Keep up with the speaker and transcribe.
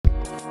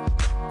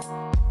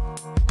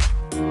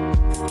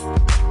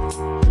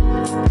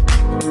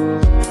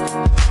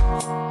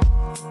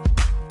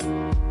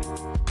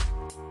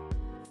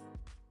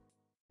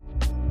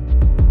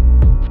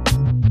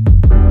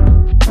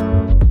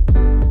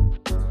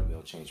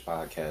Change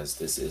podcast.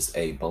 This is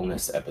a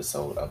bonus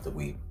episode of the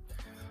week.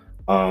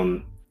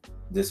 Um,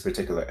 this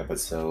particular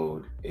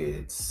episode,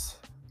 it's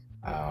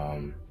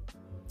um,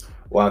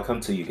 I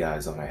come to you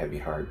guys on a heavy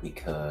heart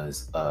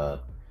because the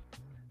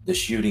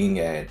shooting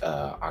at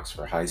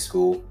Oxford High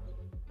School,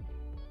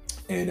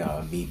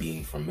 and me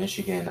being from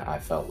Michigan, I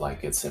felt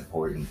like it's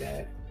important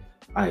that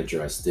I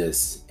address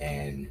this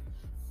and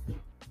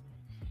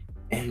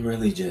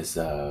really just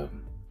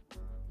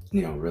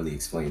really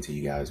explain to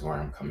you guys where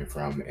I'm coming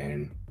from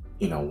and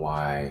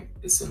why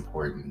it's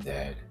important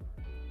that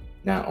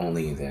not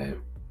only that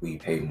we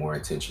pay more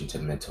attention to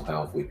mental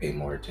health, we pay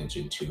more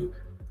attention to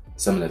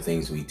some of the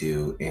things we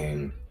do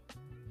and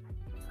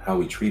how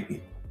we treat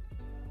people.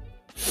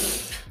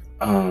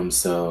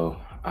 So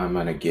I'm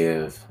gonna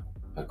give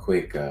a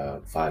quick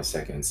 5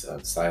 seconds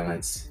of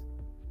silence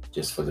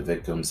just for the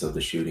victims of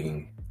the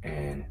shooting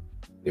and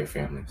their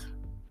families.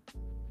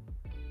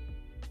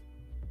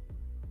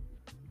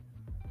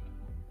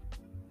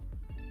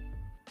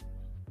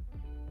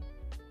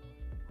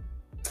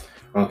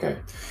 Okay,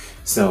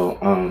 so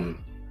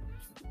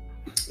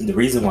the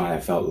reason why I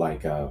felt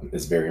like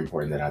it's very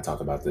important that I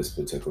talk about this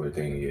particular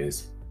thing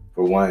is,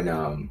 for one,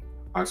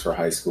 Oxford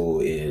High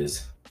School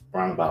is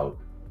around about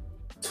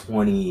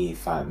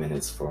 25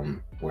 minutes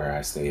from where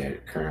I stay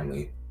at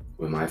currently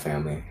with my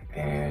family,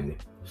 and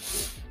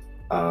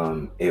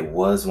it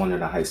was one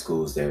of the high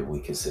schools that we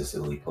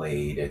consistently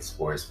played at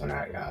sports when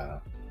I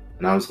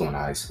was going to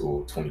high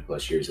school 20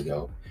 plus years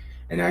ago,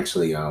 and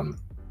actually,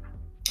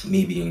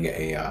 me being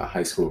a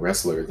high school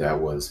wrestler, that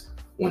was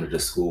one of the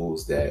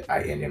schools that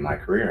I ended my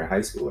career in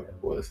high school at,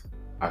 was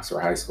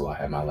Oxford High School. I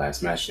had my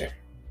last match there.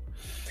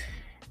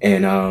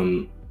 And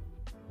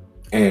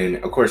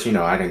of course,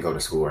 I didn't go to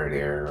school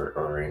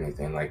or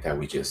anything like that.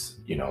 We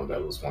just,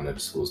 that was one of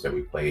the schools that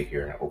we played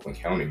here in Oakland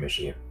County,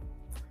 Michigan.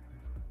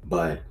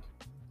 But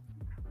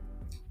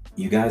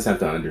you guys have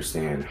to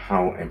understand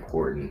how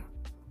important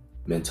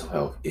mental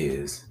health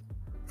is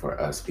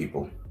for us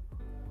people.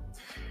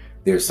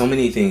 There's so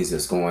many things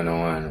that's going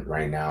on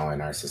right now in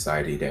our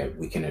society that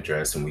we can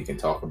address and we can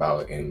talk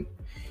about. And,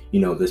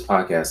 this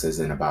podcast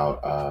isn't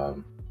about,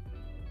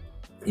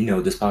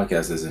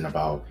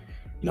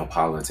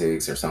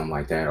 politics or something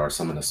like that, or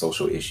some of the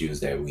social issues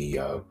that we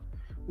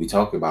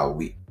talk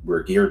about.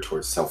 We're geared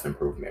towards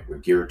self-improvement. We're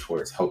geared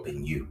towards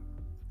helping you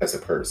as a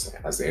person,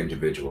 as an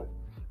individual,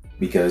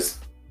 because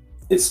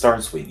it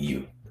starts with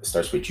you. It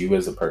starts with you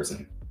as a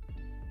person.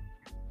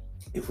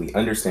 If we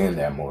understand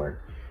that more,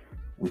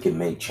 we can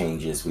make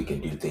changes, we can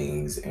do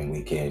things, and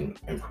we can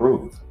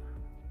improve.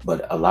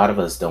 But a lot of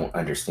us don't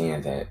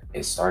understand that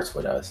it starts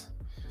with us.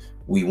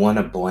 We want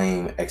to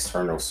blame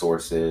external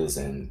sources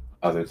and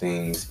other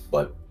things,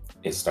 but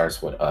it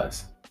starts with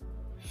us.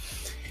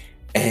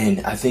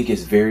 And I think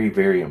it's very,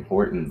 very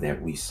important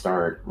that we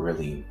start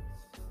really,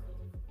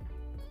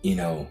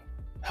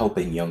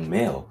 helping young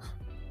males.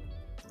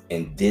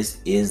 And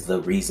this is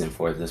the reason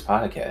for this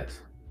podcast.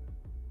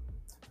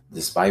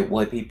 Despite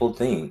what people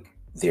think,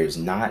 there's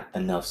not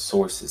enough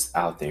sources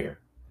out there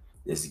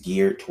that's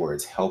geared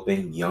towards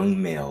helping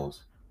young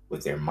males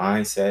with their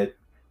mindset,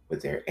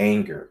 with their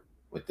anger,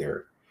 with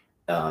their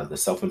the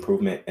self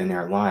improvement in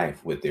their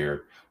life, with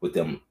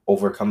them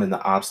overcoming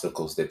the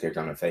obstacles that they're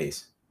gonna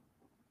face.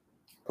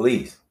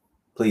 Please,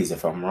 please,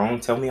 if I'm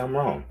wrong, tell me I'm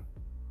wrong.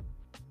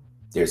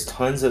 There's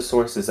tons of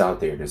sources out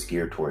there that's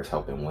geared towards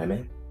helping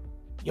women,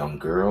 young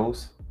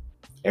girls,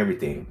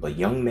 everything. But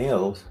young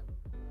males,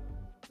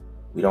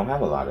 we don't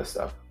have a lot of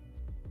stuff.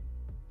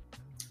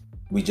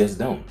 We just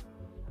don't.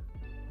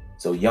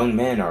 So young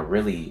men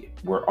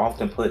we're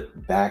often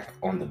put back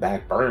on the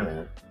back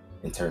burner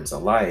in terms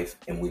of life,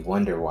 and we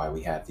wonder why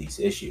we have these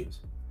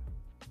issues.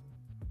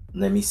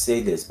 Let me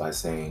say this by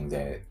saying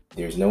that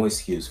there's no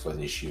excuse for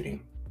this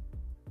shooting.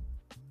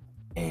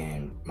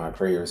 And my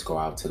prayers go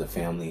out to the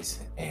families,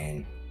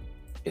 and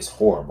it's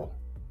horrible.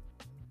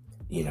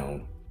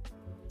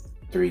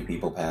 3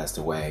 people passed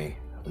away,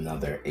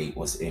 another 8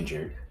 was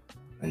injured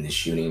in the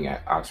shooting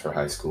at Oxford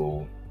High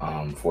School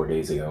 4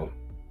 days ago.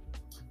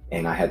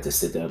 And I had to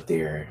sit up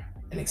there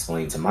and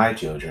explain to my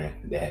children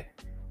that,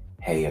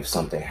 hey, if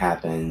something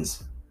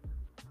happens,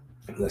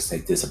 let's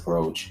take this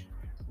approach.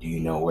 Do you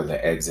know where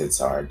the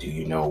exits are? Do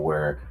you know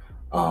where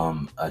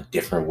a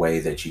different way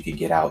that you can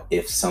get out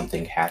if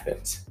something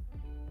happens?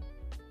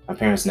 My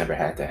parents never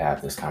had to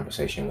have this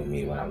conversation with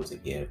me when I was a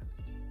kid.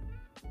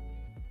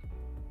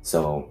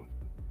 So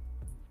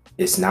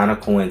it's not a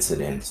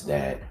coincidence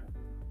that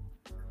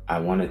I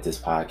wanted this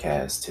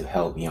podcast to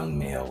help young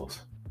males.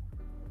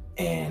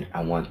 And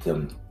I want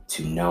them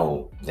to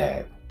know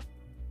that,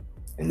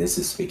 and this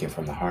is speaking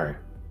from the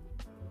heart,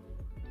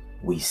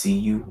 we see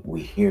you,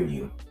 we hear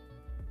you,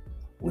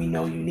 we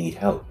know you need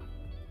help.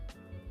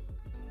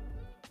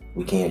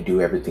 We can't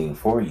do everything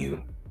for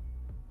you,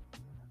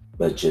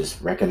 but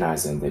just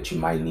recognizing that you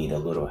might need a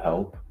little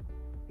help,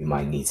 you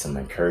might need some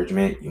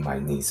encouragement, you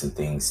might need some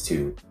things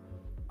to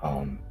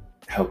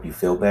help you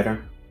feel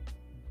better.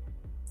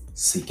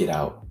 Seek it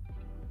out.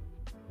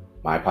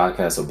 My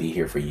podcast will be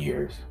here for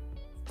years,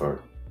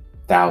 for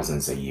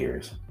thousands of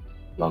years.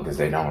 long as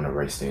they don't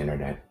erase the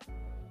internet.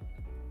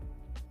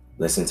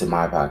 Listen to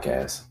my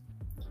podcast.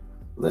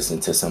 Listen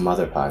to some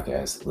other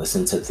podcasts.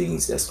 Listen to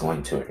things that's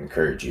going to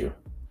encourage you.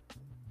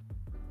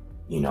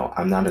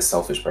 I'm not a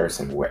selfish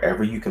person.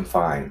 Wherever you can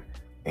find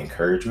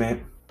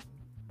encouragement,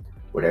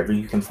 whatever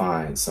you can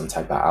find some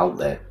type of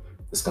outlet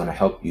that's going to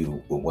help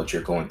you with what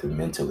you're going through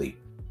mentally,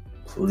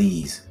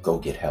 please go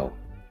get help.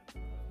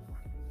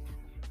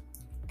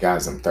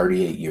 Guys, I'm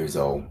 38 years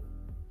old.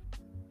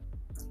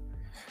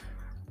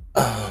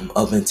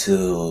 Up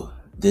until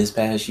this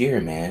past year,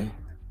 man,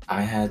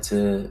 I had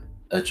to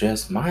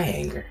address my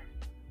anger.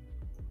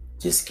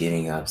 Just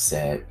getting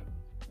upset.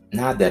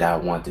 Not that I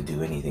want to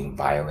do anything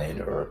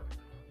violent or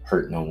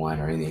hurt no one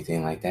or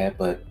anything like that,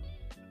 but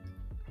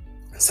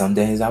some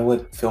days I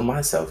would feel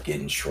myself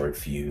getting short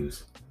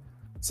fused.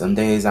 Some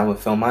days I would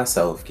feel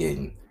myself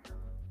getting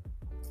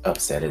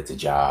upset at the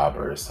job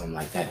or something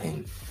like that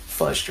and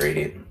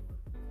frustrated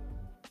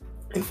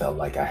and felt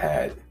like I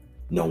had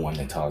no one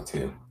to talk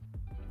to,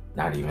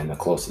 not even the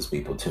closest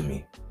people to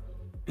me,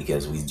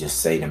 because we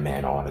just say to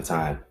men all the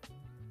time,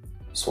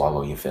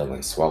 swallow your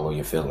feelings,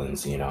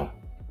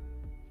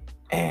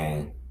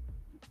 and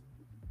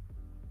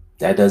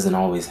that doesn't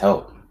always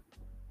help,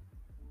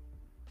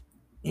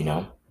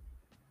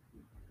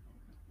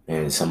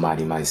 and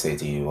somebody might say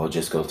to you, well,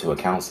 just go to a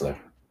counselor.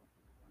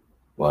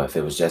 Well, if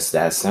it was just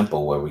that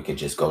simple where we could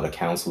just go to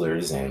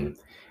counselors and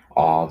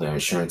all the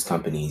insurance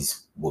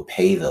companies will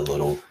pay the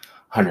little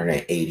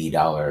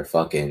 $180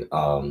 fucking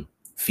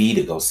fee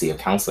to go see a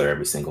counselor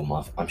every single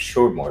month, I'm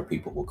sure more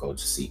people will go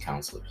to see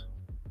counselors.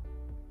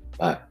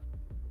 But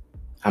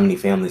how many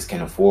families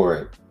can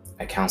afford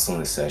a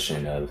counseling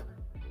session of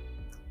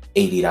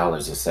 $80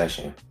 a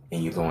session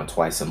and you're going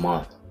twice a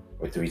month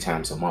or 3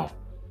 times a month?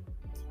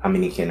 How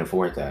many can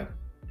afford that?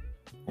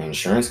 And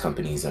insurance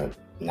companies are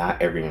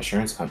not every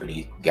insurance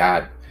company.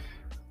 God,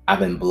 I've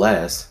been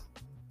blessed.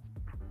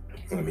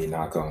 Let me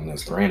knock on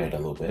this granite a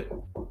little bit.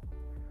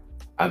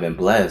 I've been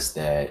blessed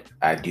that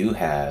I do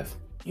have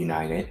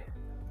United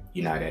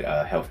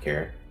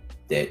Healthcare,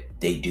 that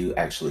they do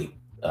actually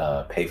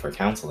pay for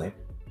counseling,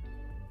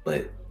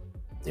 but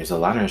there's a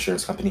lot of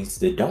insurance companies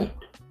that don't.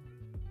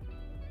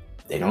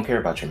 They don't care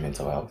about your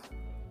mental health.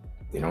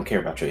 They don't care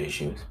about your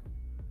issues.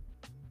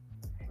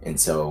 And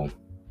so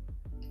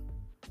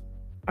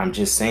I'm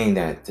just saying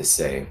that to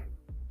say,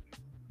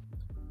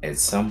 at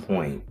some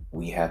point,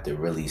 we have to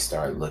really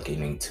start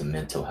looking into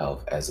mental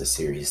health as a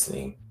serious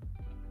thing.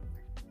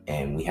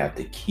 And we have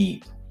to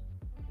keep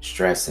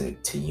stressing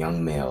to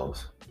young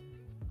males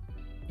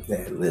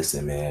that,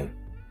 listen, man,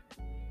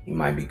 you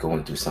might be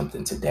going through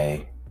something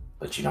today,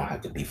 but you don't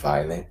have to be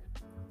violent.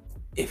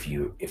 If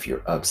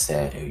you're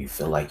upset or you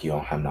feel like you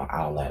don't have no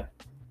outlet,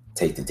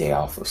 take the day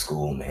off of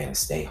school, man.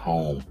 Stay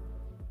home.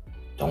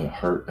 Don't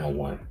hurt no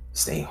one.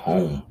 Stay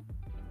home.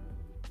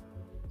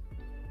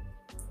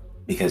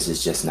 Because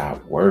it's just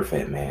not worth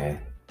it,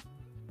 man,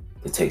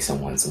 to take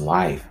someone's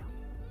life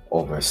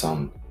over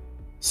some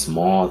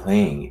small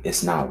thing.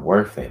 It's not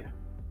worth it.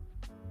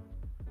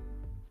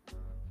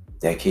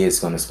 That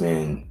kid's going to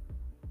spend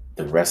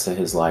the rest of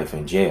his life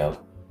in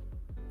jail,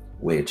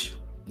 which,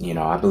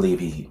 I believe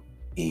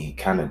he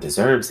kind of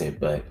deserves it,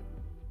 but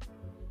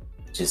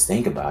just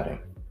think about it.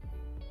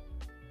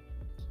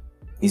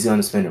 He's going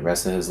to spend the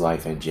rest of his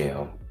life in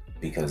jail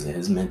because of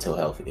his mental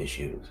health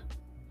issues,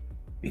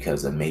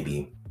 because of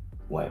maybe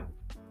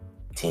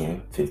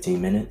 10,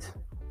 15 minutes?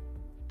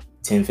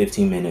 10,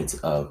 15 minutes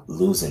of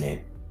losing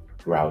it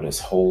throughout his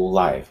whole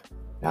life.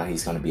 Now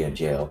he's going to be in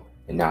jail.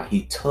 And now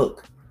he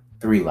took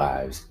 3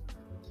 lives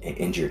and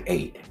injured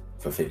 8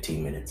 for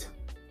 15 minutes.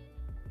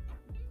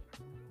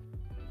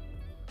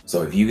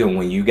 So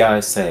when you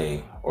guys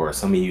say, or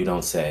some of you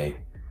don't say,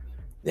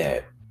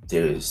 that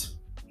there's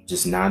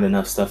just not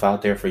enough stuff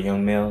out there for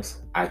young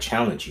males, I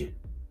challenge you.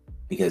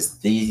 Because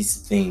these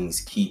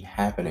things keep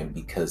happening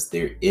because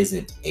there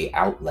isn't an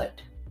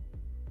outlet.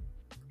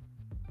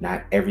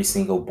 Not every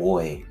single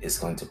boy is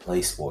going to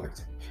play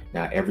sports.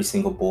 Not every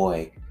single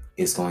boy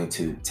is going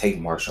to take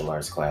martial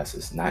arts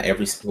classes. Not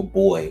every single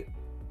boy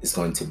is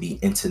going to be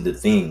into the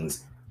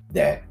things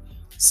that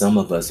some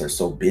of us are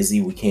so busy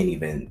we can't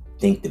even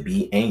think to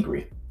be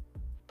angry.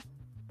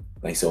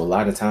 So a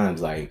lot of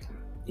times, I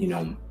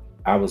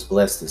was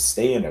blessed to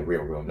stay in a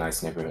real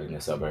nice neighborhood in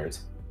the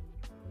suburbs.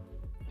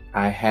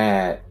 I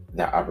had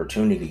the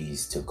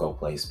opportunities to go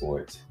play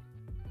sports,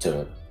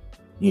 to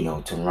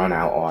run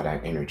out all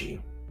that energy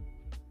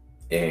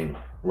and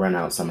run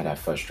out some of that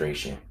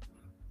frustration,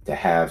 to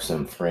have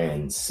some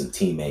friends, some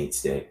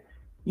teammates that,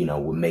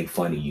 would make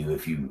fun of you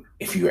if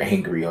you're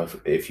angry or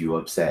if you're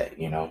upset,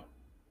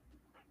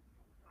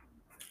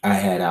 I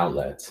had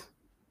outlets.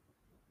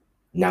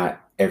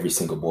 Not every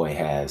single boy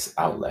has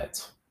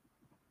outlets.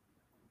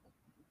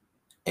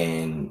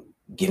 And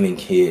giving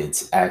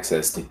kids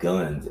access to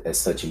guns at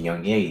such a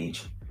young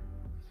age,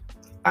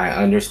 I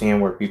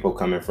understand where people are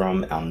coming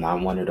from. I'm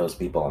not one of those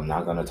people. I'm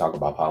not going to talk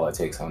about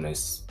politics on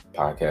this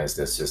podcast.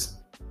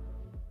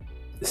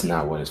 It's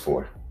not what it's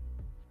for.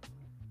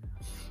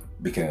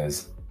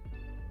 Because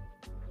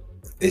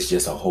it's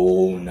just a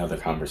whole nother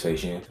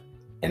conversation,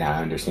 and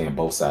I understand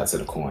both sides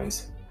of the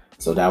coins.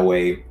 So that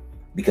way,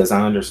 because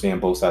I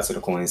understand both sides of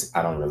the coins,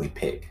 I don't really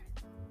pick.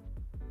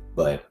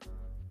 But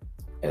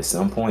at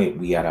some point,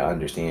 we gotta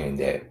understand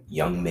that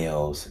young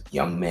males,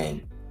 young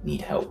men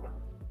need help,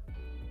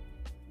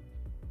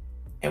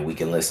 and we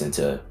can listen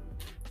to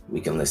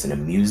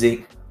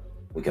music,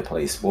 we can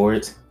play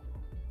sports,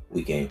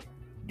 we can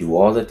do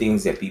all the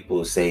things that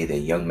people say that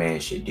young men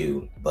should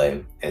do.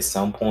 But at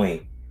some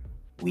point,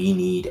 we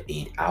need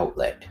an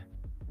outlet,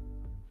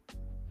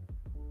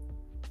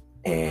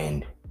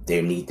 and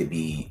there need to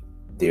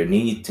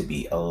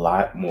be a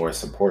lot more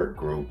support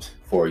groups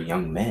for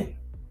young men.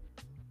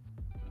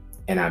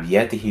 And I've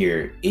yet to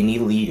hear any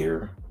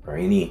leader or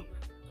any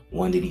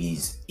one of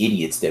these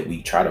idiots that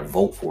we try to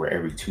vote for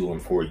every 2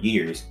 and 4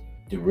 years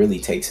to really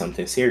take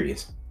something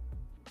serious.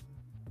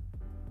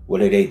 What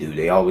do?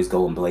 They always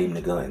go and blame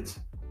the guns.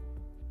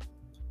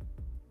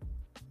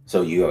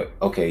 So you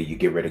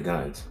get rid of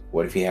guns.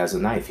 What if he has a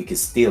knife? He could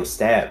still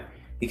stab.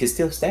 He could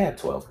still stab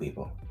 12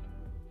 people,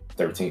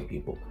 13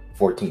 people,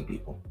 14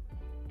 people.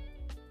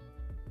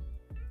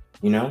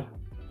 You know?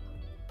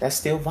 That's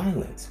still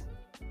violence.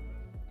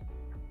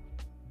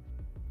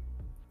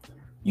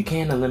 You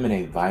can't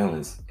eliminate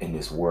violence in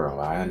this world.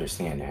 I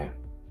understand that.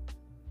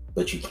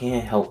 But you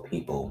can't help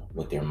people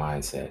with their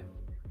mindset.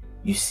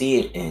 You see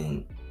it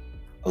in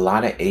a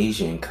lot of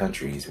Asian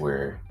countries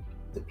where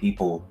the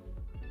people's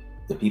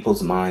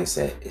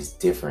mindset is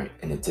different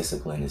and the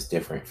discipline is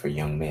different for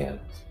young males.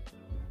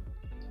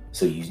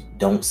 So you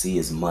don't see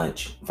as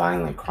much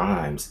violent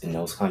crimes in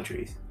those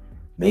countries.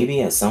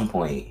 Maybe at some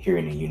point here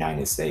in the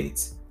United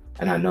States,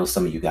 and I know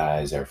some of you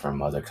guys are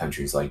from other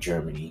countries like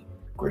Germany,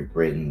 Great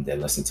Britain that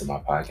listen to my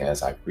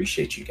podcast. I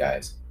appreciate you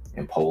guys,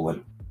 in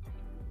Poland.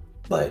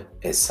 But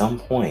at some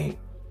point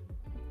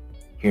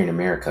here in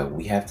America,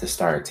 we have to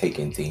start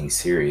taking things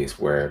serious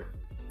where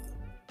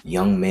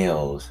young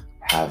males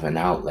have an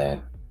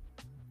outlet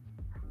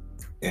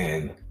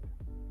and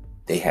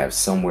they have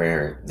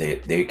somewhere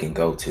that they can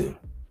go to.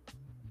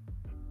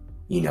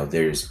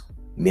 There's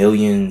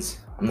millions,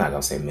 I'm not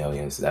going to say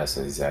millions, that's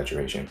an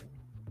exaggeration.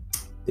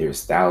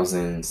 There's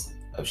thousands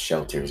of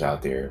shelters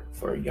out there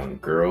for young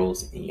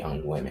girls and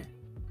young women.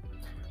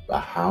 But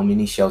how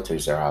many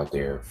shelters are out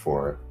there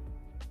for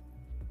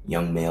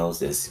young males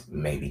that's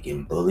maybe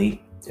getting bullied,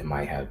 that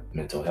might have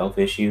mental health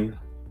issues?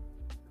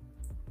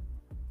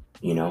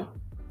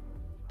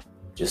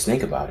 Just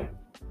think about it.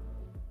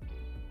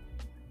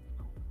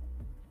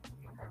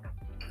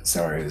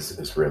 Sorry,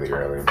 it's really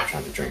early. I'm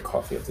trying to drink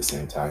coffee at the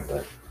same time,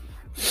 but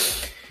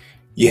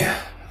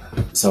yeah.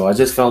 So I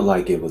just felt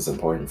like it was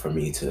important for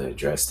me to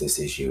address this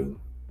issue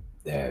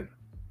that,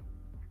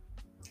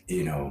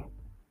 you know,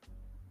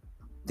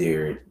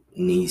 there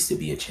needs to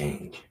be a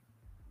change.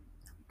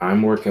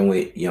 I'm working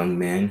with young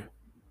men.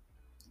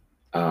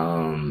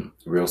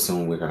 Real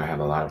soon, we're going to have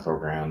a lot of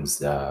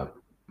programs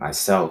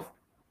myself.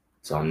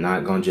 So I'm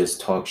not going to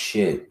just talk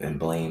shit and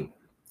blame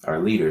our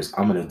leaders.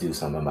 I'm going to do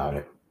something about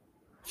it.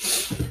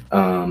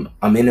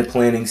 I'm in the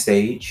planning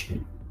stage,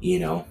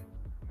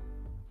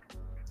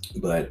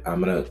 but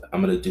I'm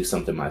gonna do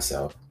something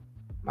myself.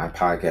 My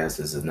podcast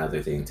is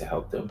another thing to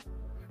help them.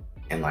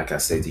 And like I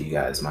said to you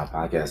guys, my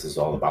podcast is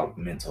all about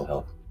mental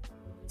health,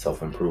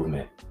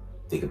 self-improvement.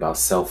 Think about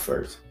self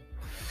first.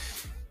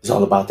 It's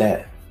all about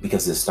that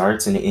because it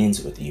starts and it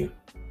ends with you.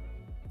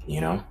 He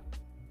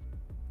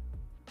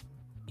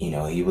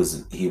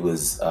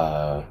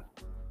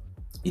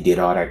did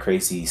all that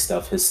crazy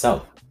stuff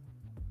himself.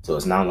 So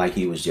it's not like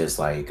he was just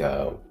like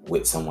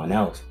with someone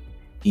else.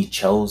 He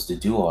chose to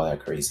do all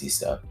that crazy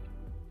stuff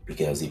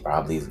because he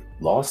probably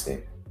lost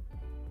it,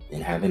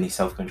 didn't have any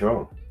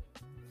self-control.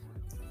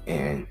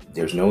 And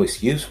there's no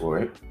excuse for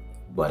it.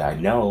 But I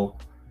know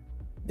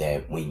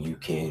that when you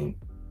can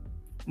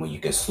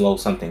slow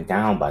something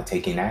down by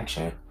taking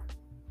action,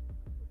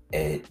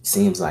 it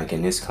seems like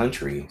in this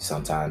country,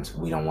 sometimes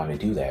we don't want to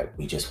do that.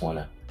 We just want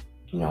to,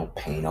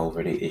 paint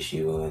over the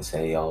issue and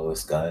say, oh,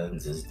 it's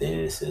guns, it's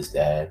this, it's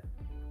that.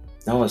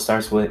 No, it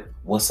starts with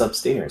what's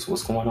upstairs.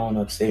 What's going on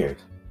upstairs?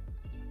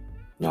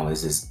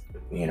 Is this,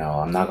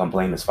 I'm not going to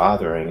blame his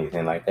father or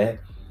anything like that.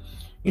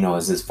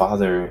 Is his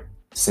father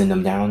send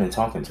him down and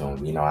talking to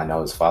him? I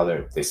know his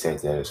father, they said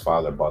that his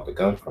father bought the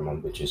gun from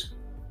him, which is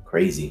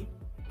crazy,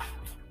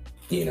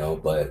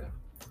 but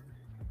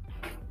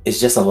it's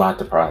just a lot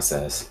to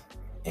process.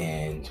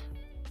 And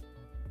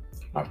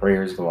my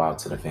prayers go out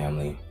to the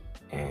family.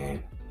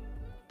 And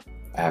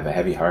I have a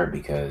heavy heart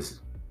because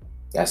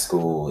that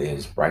school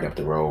is right up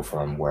the road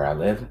from where I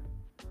live.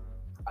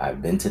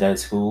 I've been to that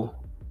school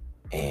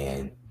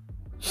and,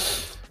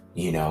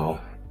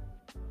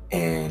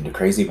 and the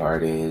crazy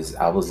part is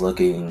I was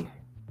looking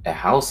at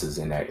houses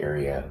in that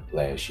area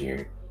last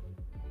year.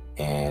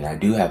 And I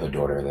do have a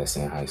daughter that's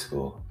in high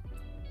school.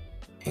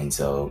 And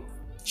so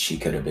she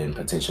could have been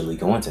potentially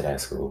going to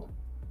that school.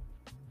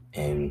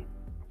 And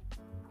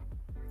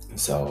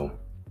so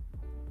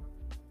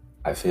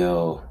I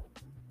feel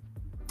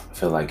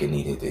like it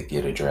needed to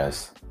get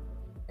addressed.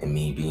 And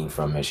me being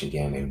from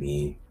Michigan and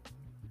me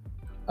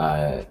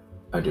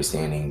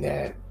understanding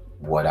that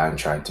what I'm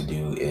trying to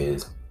do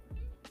is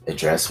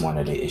address one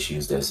of the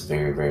issues that's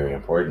very, very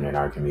important in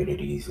our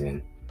communities.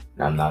 And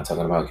I'm not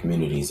talking about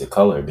communities of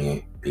color,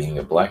 being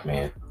a black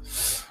man.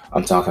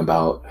 I'm talking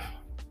about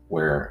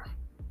where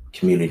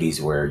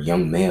communities where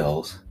young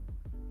males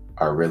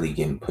are really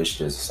getting pushed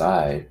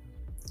aside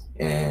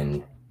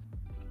and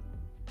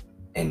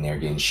they're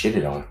getting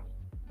shitted on.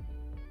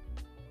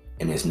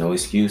 And there's no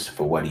excuse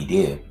for what he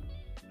did.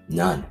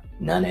 None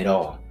at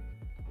all.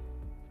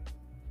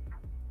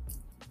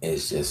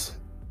 It's just,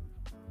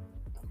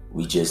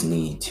 we just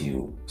need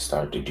to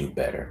start to do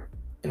better.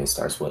 And it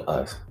starts with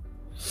us.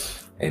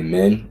 And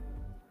men,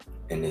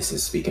 and this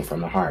is speaking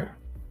from the heart,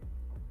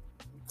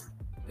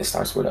 it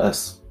starts with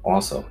us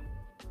also,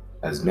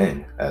 as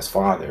men, as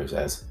fathers,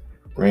 as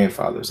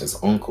grandfathers, as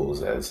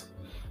uncles, as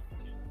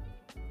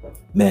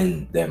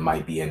men that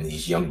might be in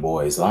these young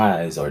boys'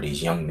 lives or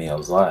these young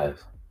males'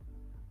 lives.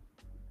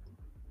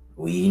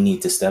 We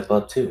need to step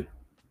up too.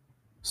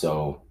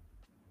 So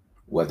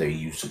whether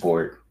you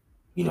support,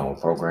 a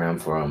program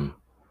from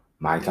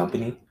my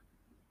company,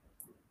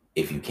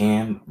 if you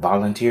can,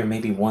 volunteer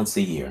maybe once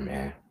a year,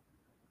 man.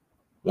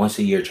 Once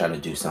a year, try to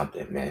do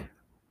something, man.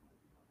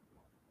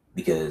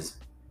 Because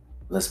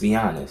let's be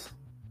honest,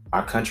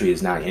 our country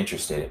is not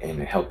interested in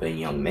helping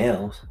young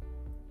males.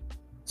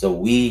 So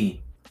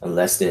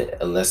unless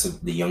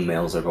the young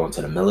males are going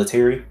to the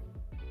military,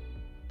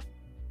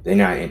 they're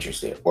not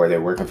interested, or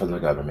they're working for the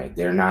government.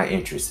 They're not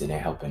interested in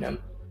helping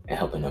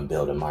them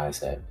build a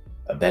mindset,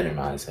 a better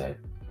mindset.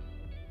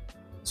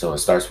 So it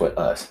starts with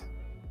us.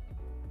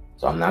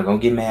 So I'm not gonna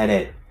get mad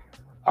at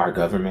our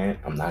government.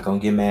 I'm not gonna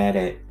get mad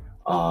at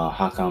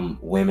how come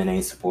women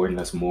ain't supporting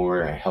us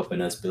more and helping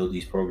us build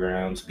these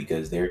programs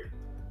because they're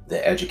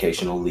the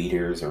educational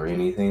leaders or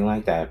anything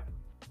like that.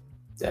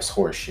 That's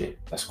horse shit.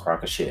 That's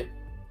crock of shit.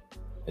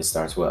 It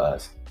starts with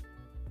us.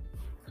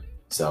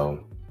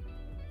 So,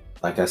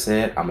 like I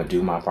said, I'm gonna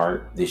do my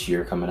part this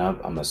year coming up.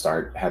 I'm gonna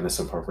start having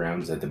some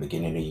programs at the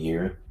beginning of the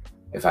year.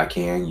 If I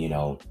can,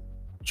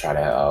 try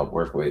to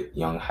work with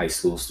young high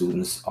school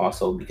students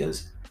also,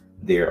 because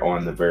they're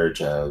on the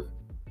verge of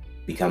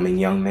becoming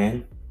young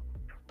men.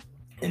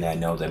 And I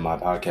know that my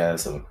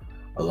podcast,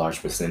 a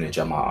large percentage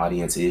of my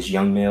audience is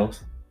young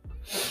males.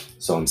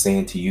 So I'm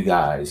saying to you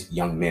guys,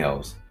 young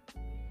males,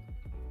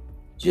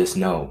 just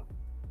know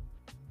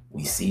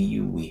we see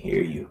you, we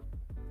hear you,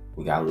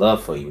 we got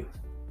love for you,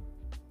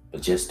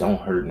 but just don't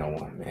hurt no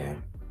one,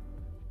 man.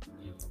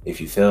 If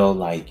you feel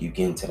like you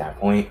getting to that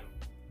point,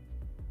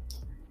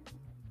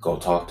 go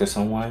talk to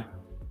someone,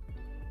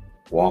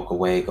 walk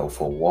away, go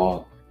for a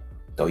walk,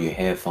 throw your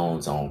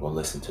headphones on, go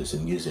listen to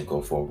some music,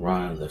 go for a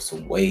run, lift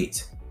some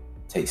weights,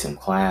 take some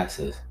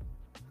classes.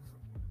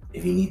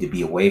 If you need to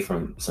be away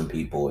from some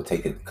people or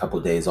take a couple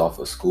of days off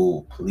of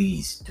school,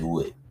 please do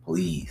it.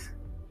 Please.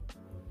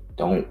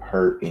 Don't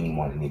hurt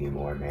anyone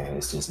anymore, man.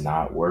 It's just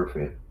not worth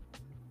it.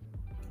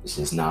 It's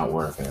just not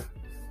worth it.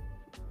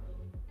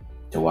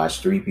 To watch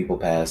 3 people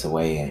pass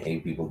away and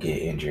 8 people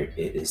get injured,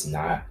 it is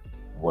not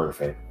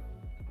worth it.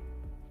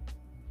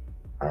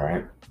 All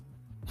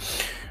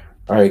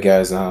right,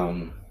 guys.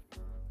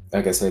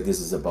 Like I said, this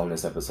is a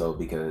bonus episode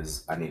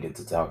because I needed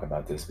to talk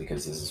about this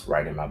because this is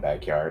right in my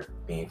backyard,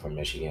 being from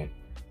Michigan.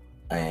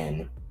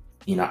 And,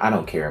 I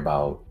don't care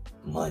about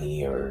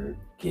money or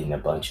getting a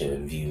bunch of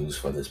views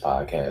for this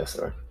podcast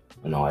or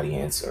an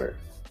audience or,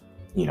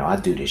 I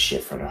do this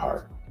shit from the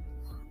heart.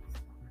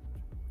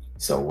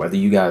 So whether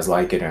you guys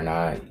like it or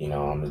not, I'm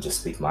going to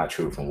just speak my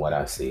truth and what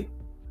I see.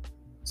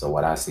 So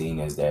what I seen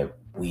is that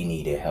we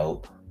needed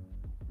help.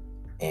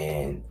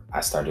 And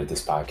I started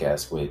this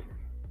podcast with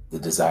the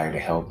desire to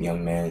help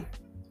young men,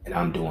 and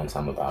I'm doing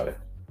something about it.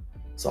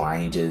 So I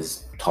ain't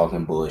just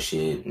talking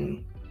bullshit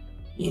and,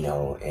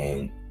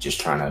 and just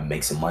trying to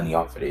make some money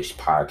off of this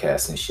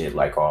podcast and shit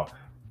like all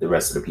the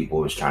rest of the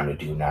people is trying to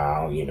do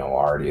now,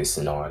 artists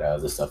and all that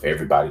other stuff.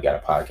 Everybody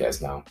got a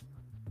podcast now.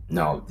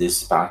 No,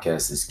 this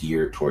podcast is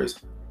geared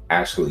towards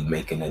actually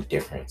making a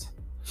difference.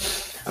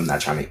 I'm not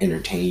trying to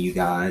entertain you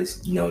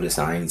guys. Notice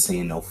I ain't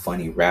saying no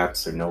funny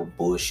raps or no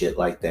bullshit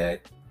like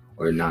that,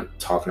 or not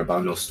talking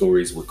about no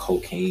stories with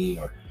cocaine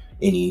or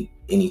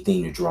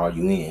anything to draw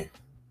you in.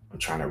 I'm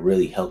trying to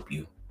really help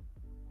you,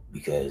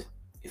 because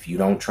if you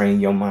don't train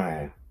your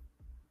mind,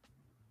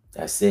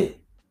 that's it.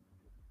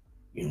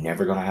 You're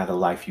never going to have the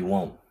life you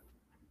want,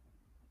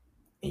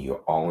 and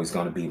you're always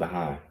going to be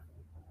behind.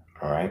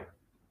 All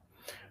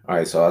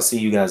right, so I'll see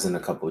you guys in a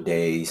couple of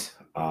days.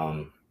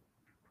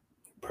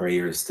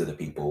 Prayers to the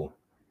people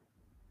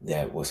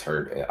that was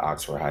hurt at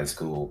Oxford High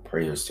School.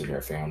 Prayers to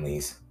their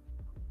families.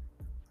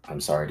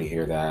 I'm sorry to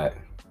hear that.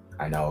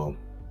 I know,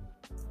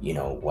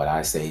 what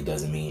I say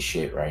doesn't mean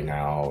shit right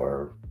now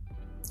or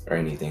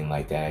anything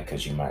like that,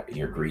 because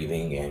you're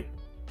grieving and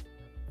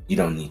you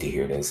don't need to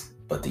hear this.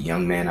 But the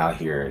young man out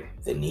here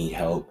that need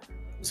help,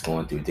 is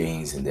going through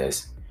things and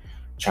that's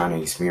trying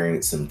to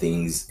experience some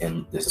things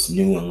and this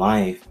new in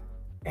life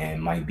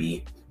and might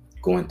be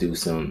going through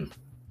some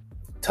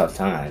tough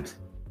times,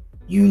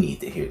 you need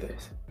to hear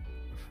this.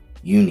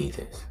 You need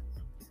this.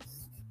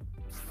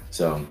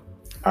 So,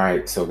 all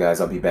right. So,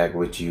 guys, I'll be back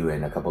with you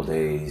in a couple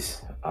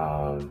days.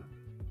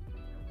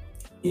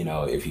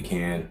 If you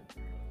can,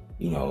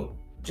 you know,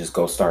 just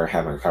go start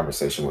having a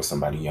conversation with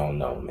somebody you don't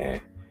know, man.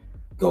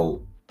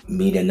 Go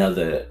meet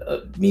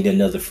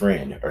another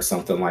friend or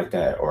something like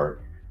that,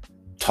 or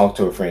talk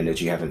to a friend that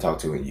you haven't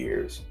talked to in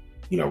years.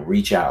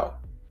 Reach out.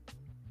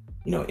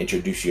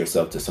 Introduce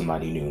yourself to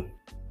somebody new.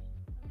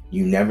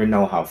 You never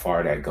know how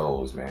far that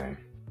goes, man.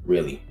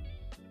 Really.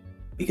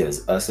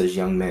 Because us as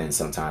young men,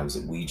 sometimes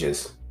we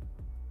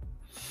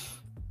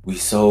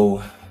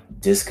so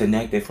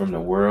disconnected from the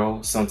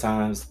world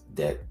sometimes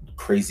that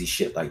crazy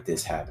shit like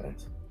this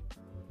happens.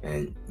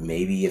 And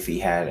maybe if he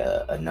had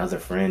another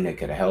friend that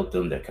could have helped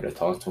him, that could have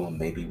talked to him,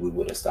 maybe we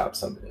would have stopped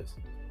some of this.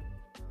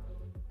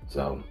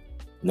 So,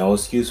 no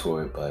excuse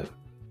for it, but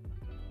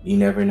you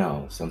never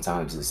know.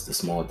 Sometimes it's the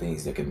small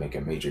things that can make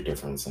a major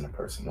difference in a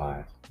person's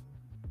life.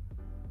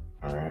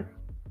 All right.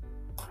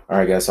 All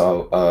right, guys.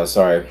 So,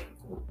 sorry,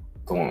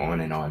 going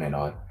on and on and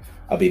on.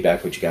 I'll be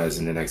back with you guys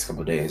in the next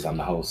couple of days. I'm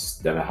the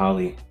host, Devin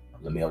Holly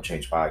of the Male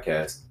Change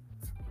Podcast.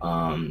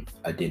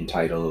 I didn't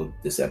title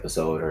this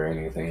episode or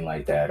anything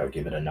like that, or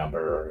give it a number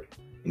or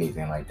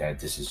anything like that.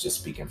 This is just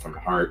speaking from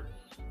the heart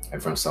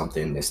and from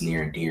something that's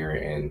near and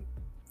dear,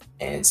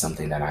 and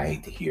something that I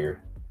hate to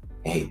hear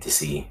and hate to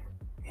see.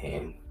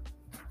 And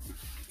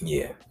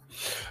yeah.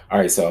 All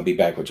right, so I'll be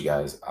back with you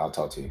guys. I'll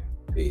talk to you.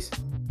 Peace.